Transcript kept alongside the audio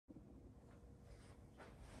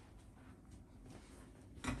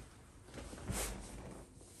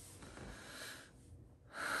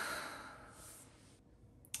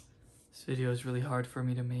video is really hard for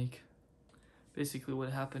me to make. Basically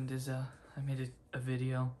what happened is I made a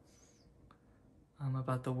video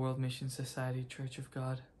about the World Mission Society Church of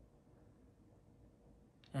God.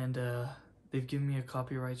 And they've given me a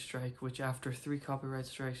copyright strike, which after 3 copyright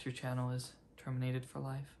strikes, your channel is terminated for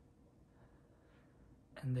life.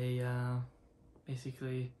 And they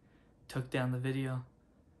basically took down the video.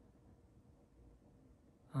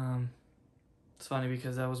 It's funny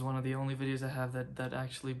because that was one of the only videos I have that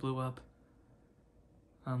actually blew up.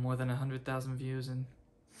 More than 100,000 views, and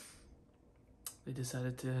they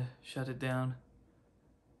decided to shut it down.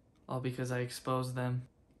 All because I exposed them.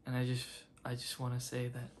 And I just want to say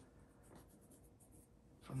that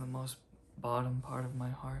from the most bottom part of my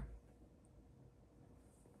heart,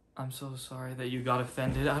 I'm so sorry that you got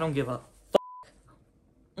offended. I don't give a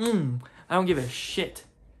I don't give a shit.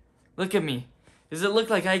 Look at me. Does it look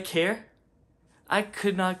like I care? I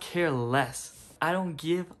could not care less. I don't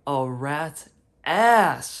give a rat's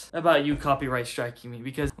ass about you copyright striking me,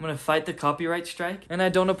 because I'm gonna fight the copyright strike, and I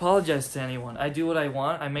don't apologize to anyone. I do what I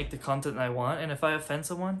want. I make the content I want, and if I offend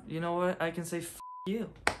someone, you know what? I can say F you.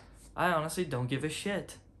 I honestly don't give a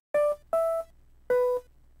shit.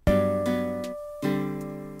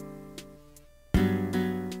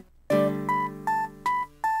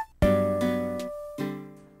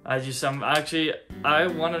 I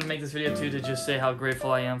wanted to make this video too to just say how grateful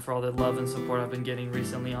I am for all the love and support I've been getting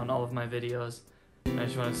recently on all of my videos. And I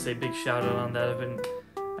just want to say big shout out on that.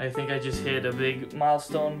 I think I just hit a big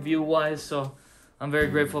milestone view-wise, so I'm very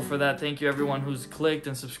grateful for that. Thank you everyone who's clicked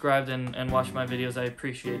and subscribed and watched my videos. I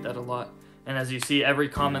appreciate that a lot. And as you see, every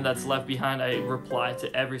comment that's left behind, I reply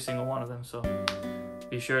to every single one of them. So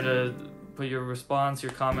be sure to put your response,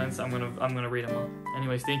 your comments. I'm gonna read them all.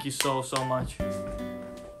 Anyways, thank you so much.